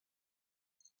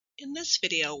In this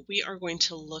video, we are going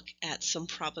to look at some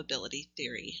probability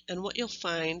theory, and what you'll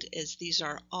find is these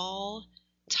are all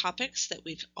topics that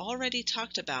we've already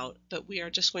talked about, but we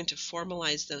are just going to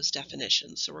formalize those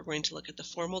definitions. So we're going to look at the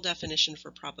formal definition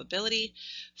for probability,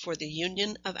 for the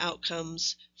union of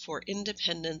outcomes, for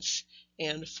independence,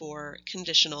 and for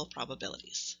conditional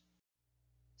probabilities.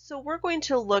 So we're going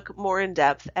to look more in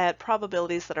depth at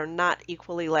probabilities that are not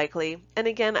equally likely. And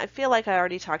again, I feel like I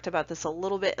already talked about this a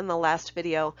little bit in the last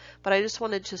video, but I just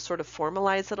wanted to sort of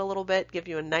formalize it a little bit, give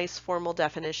you a nice formal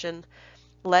definition.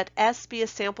 Let S be a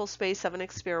sample space of an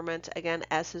experiment. Again,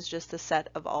 S is just the set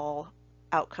of all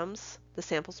outcomes, the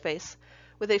sample space.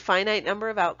 With a finite number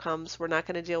of outcomes, we're not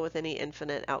going to deal with any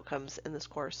infinite outcomes in this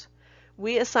course.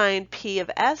 We assign P of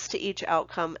S to each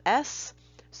outcome S,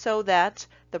 so that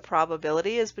the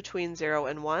probability is between 0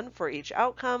 and 1 for each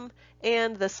outcome,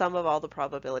 and the sum of all the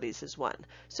probabilities is 1.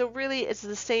 So really it's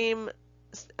the same,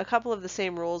 a couple of the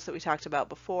same rules that we talked about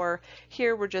before.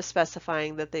 Here we're just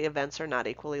specifying that the events are not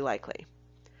equally likely.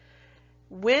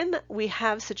 When we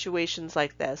have situations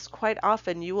like this, quite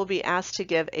often you will be asked to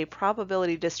give a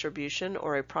probability distribution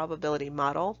or a probability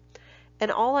model,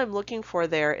 and all I'm looking for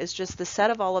there is just the set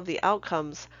of all of the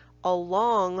outcomes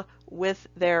along with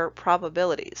their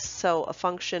probabilities. So a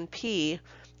function P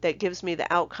that gives me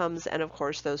the outcomes and of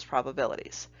course those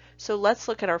probabilities. So let's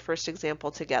look at our first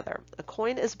example together. A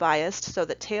coin is biased so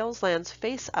that tails lands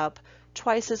face up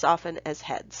twice as often as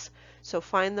heads. So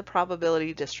find the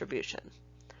probability distribution.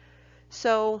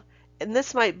 So, and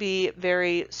this might be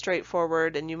very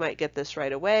straightforward and you might get this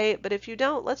right away, but if you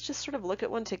don't, let's just sort of look at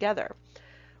one together.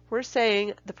 We're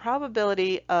saying the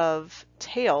probability of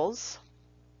tails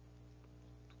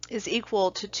is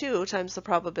equal to 2 times the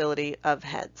probability of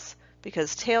heads,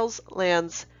 because tails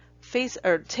lands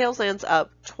up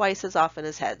twice as often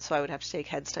as heads, so I would have to take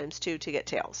heads times 2 to get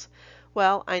tails.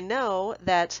 Well, I know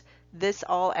that this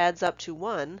all adds up to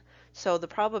 1, so the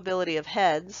probability of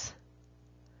heads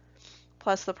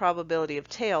plus the probability of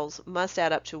tails must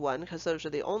add up to 1, because those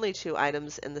are the only two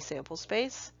items in the sample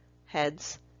space,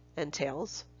 heads and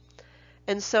tails.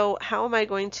 And so how am I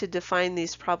going to define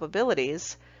these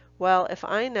probabilities? Well, if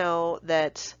I know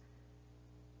that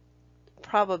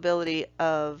probability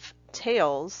of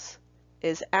tails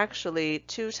is actually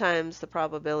 2 times the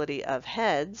probability of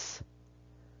heads,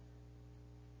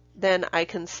 then I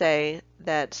can say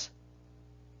that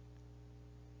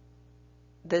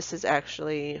this is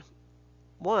actually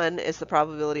 1 is the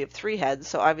probability of 3 heads.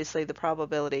 So obviously the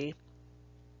probability,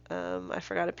 I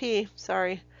forgot a P,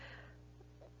 sorry.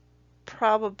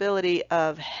 Probability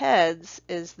of heads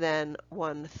is then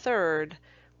 1/3,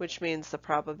 which means the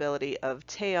probability of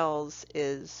tails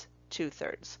is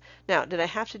 2/3. Now, did I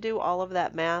have to do all of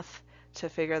that math to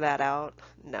figure that out?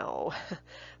 No.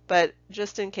 But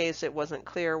just in case it wasn't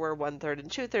clear where 1/3 and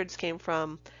 2/3 came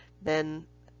from, then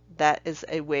that is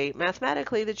a way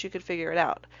mathematically that you could figure it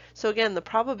out. So again, the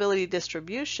probability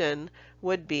distribution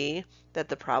would be that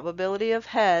the probability of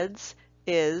heads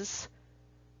is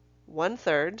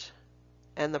 1/3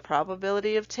 and the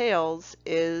probability of tails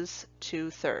is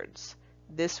 2/3.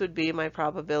 This would be my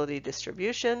probability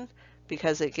distribution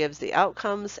because it gives the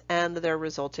outcomes and their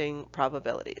resulting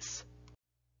probabilities.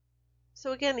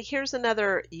 So again, here's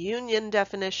another union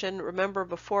definition. Remember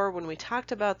before when we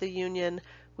talked about the union,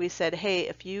 we said, hey,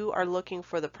 if you are looking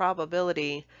for the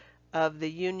probability of the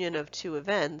union of two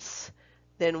events,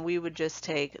 then we would just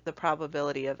take the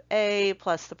probability of A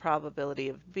plus the probability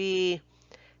of B,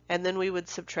 and then we would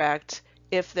subtract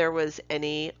if there was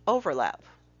any overlap.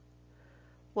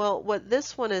 Well, what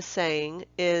this one is saying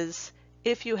is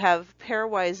if you have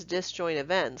pairwise disjoint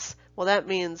events, well, that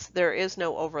means there is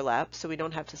no overlap, so we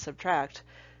don't have to subtract.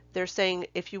 They're saying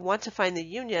if you want to find the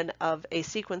union of a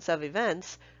sequence of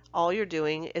events, all you're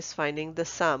doing is finding the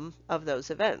sum of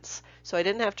those events. So I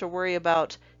didn't have to worry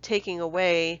about taking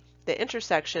away the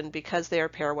intersection because they are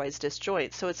pairwise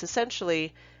disjoint. So it's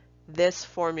essentially this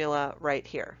formula right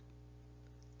here.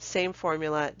 Same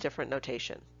formula, different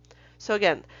notation. So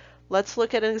again, let's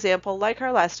look at an example like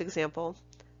our last example,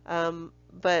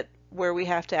 but where we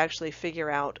have to actually figure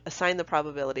out, assign the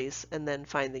probabilities, and then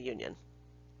find the union.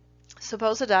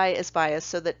 Suppose a die is biased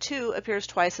so that 2 appears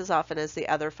twice as often as the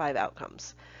other 5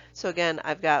 outcomes. So again,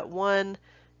 I've got 1,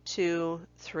 2,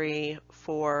 3,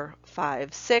 4,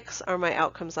 5, 6 are my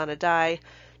outcomes on a die.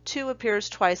 2 appears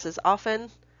twice as often,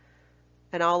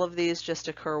 and all of these just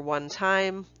occur one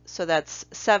time. So that's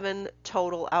 7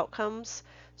 total outcomes.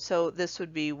 So this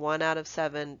would be 1 out of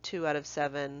 7, 2 out of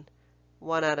 7,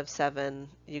 1 out of 7.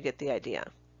 You get the idea.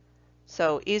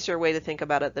 So easier way to think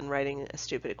about it than writing a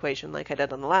stupid equation like I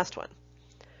did on the last one.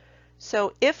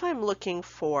 So if I'm looking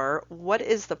for what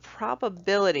is the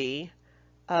probability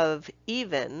of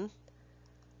even,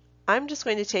 I'm just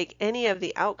going to take any of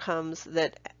the outcomes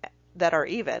that are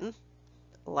even,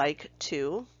 like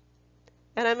 2,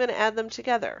 and I'm going to add them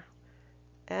together.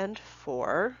 And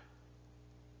 4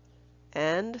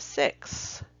 and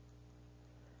 6.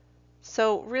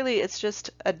 So really it's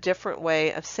just a different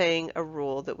way of saying a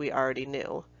rule that we already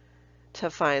knew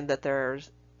to find that there's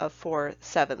a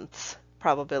 4/7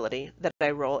 probability that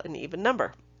I roll an even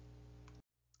number.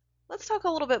 Let's talk a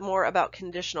little bit more about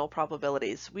conditional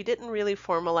probabilities. We didn't really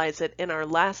formalize it in our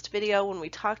last video when we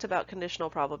talked about conditional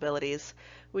probabilities.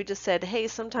 We just said, hey,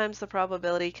 sometimes the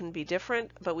probability can be different,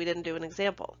 but we didn't do an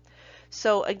example.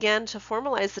 So again, to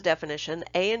formalize the definition,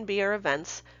 A and B are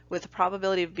events with a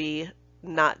probability of B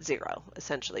not 0,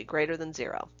 essentially, greater than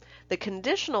 0. The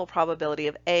conditional probability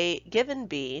of A given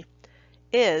B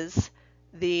is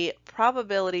the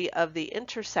probability of the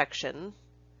intersection,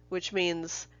 which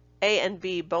means A and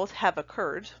B both have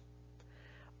occurred,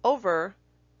 over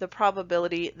the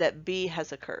probability that B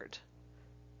has occurred.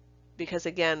 Because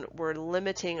again, we're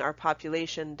limiting our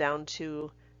population down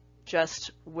to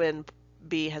just when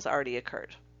B has already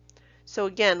occurred. So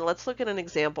again, let's look at an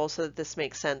example so that this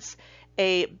makes sense.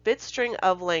 A bit string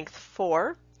of length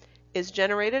 4 is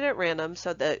generated at random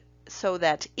so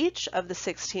that each of the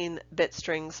 16 bit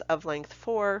strings of length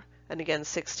 4, and again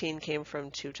 16 came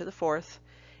from 2 to the 4th,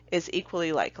 is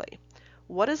equally likely.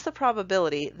 What is the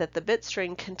probability that the bit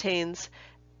string contains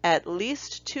at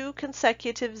least 2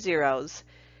 consecutive zeros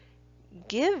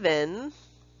given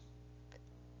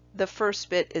the first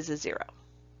bit is a 0?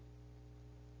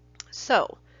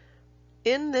 So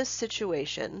in this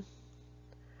situation,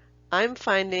 I'm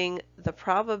finding the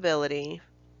probability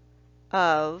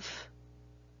of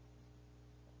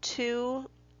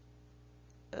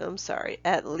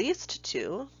at least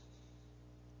 2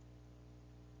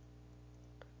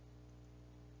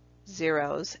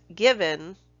 zeros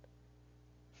given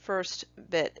first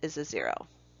bit is a 0.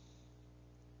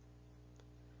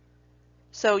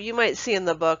 So you might see in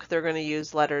the book they're going to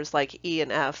use letters like E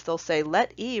and F. They'll say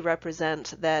let E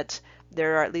represent that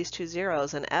there are at least 2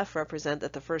 zeros and F represent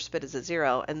that the first bit is a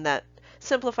 0, and that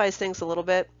simplifies things a little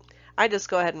bit. I just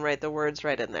go ahead and write the words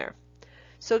right in there.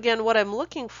 So again, what I'm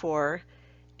looking for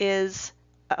is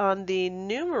on the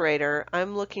numerator,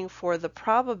 I'm looking for the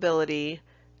probability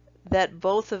that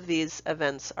both of these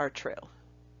events are true,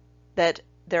 that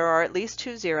there are at least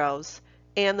 2 zeros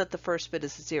and that the first bit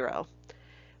is a 0.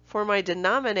 For my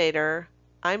denominator,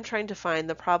 I'm trying to find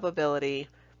the probability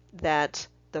that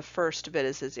the first bit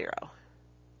is a 0.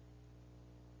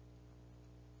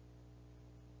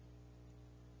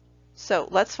 So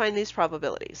let's find these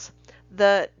probabilities.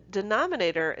 The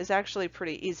denominator is actually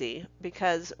pretty easy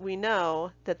because we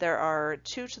know that there are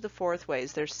 2 to the 4th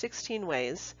ways. There's 16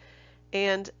 ways,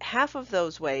 and half of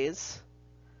those ways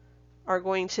are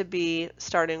going to be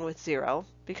starting with 0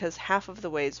 because half of the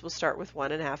ways will start with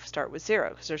 1 and half start with 0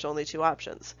 because there's only 2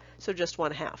 options. So just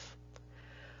 1/2.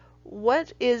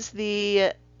 What is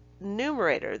the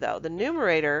numerator though? The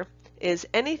numerator is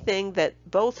anything that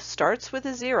both starts with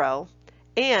a 0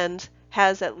 and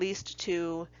has at least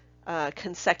 2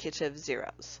 consecutive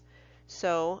zeros.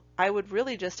 So I would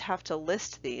really just have to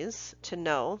list these to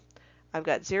know. I've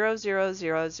got 0, 0,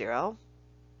 0, 0.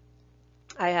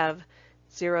 I have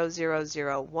 0, 0,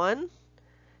 0, 1,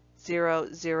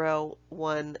 0, 0,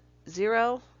 1,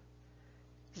 0,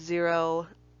 0,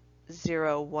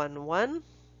 0, 1, 1,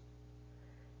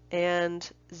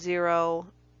 and 0,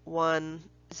 1,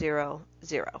 0,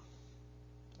 0.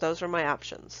 Those are my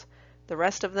options. The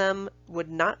rest of them would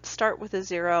not start with a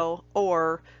 0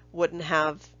 or wouldn't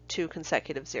have 2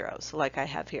 consecutive zeros like I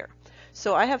have here.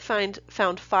 So I have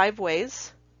found 5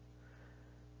 ways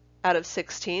out of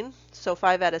 16. So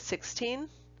 5 out of 16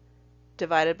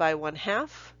 divided by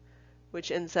 1/2, which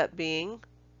ends up being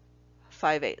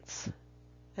 5/8.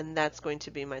 And that's going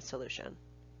to be my solution.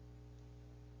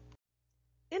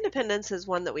 Independence is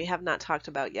one that we have not talked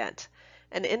about yet.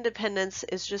 And independence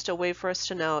is just a way for us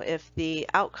to know if the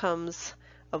outcomes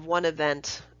of one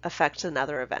event affect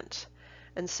another event.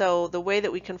 And so the way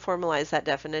that we can formalize that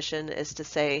definition is to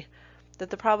say that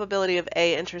the probability of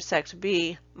A intersect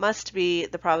B must be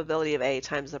the probability of A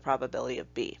times the probability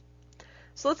of B.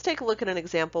 So let's take a look at an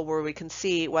example where we can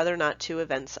see whether or not 2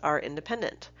 events are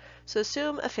independent. So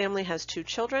assume a family has 2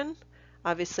 children.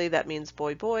 Obviously that means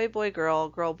boy, boy, boy, girl,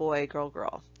 girl, boy, girl,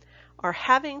 girl. Are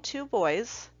having 2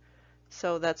 boys,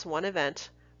 so that's one event,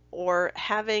 or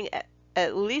having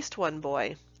at least 1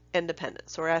 boy independent.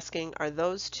 So we're asking, are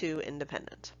those 2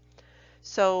 independent?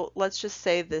 So let's just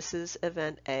say this is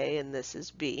event A and this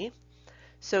is B.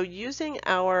 So using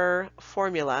our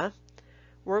formula,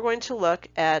 we're going to look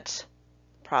at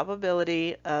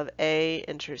probability of A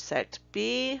intersect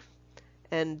B,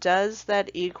 and does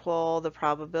that equal the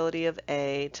probability of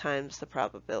A times the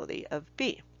probability of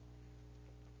B?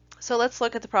 So let's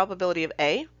look at the probability of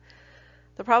A.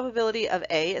 The probability of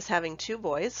A is having 2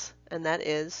 boys, and that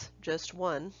is just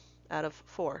 1 out of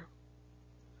 4.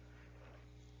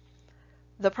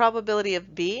 The probability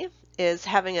of B is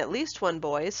having at least 1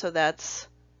 boy, so that's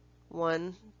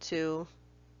 1, 2,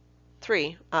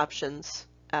 3 options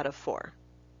out of 4.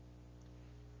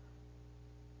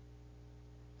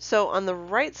 So on the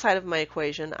right side of my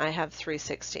equation, I have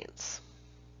 3/16.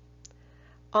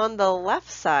 On the left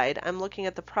side, I'm looking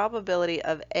at the probability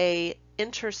of A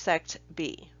intersect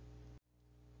B.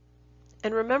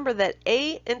 And remember that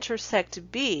A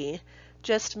intersect B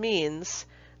just means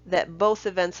that both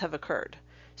events have occurred.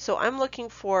 So I'm looking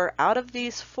for, out of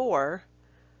these 4,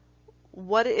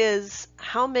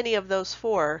 how many of those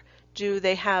 4 do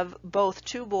they have both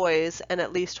 2 boys and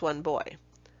at least 1 boy?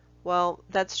 Well,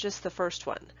 that's just the first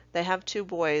one. They have 2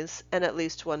 boys and at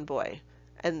least 1 boy,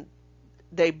 and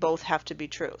they both have to be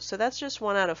true. So that's just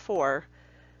 1 out of 4,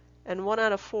 and 1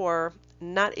 out of 4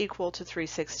 not equal to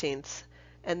 3/16,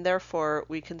 and therefore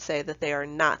we can say that they are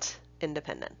not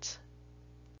independent.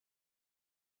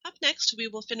 Up next, we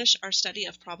will finish our study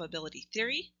of probability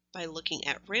theory by looking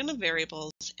at random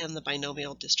variables and the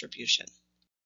binomial distribution.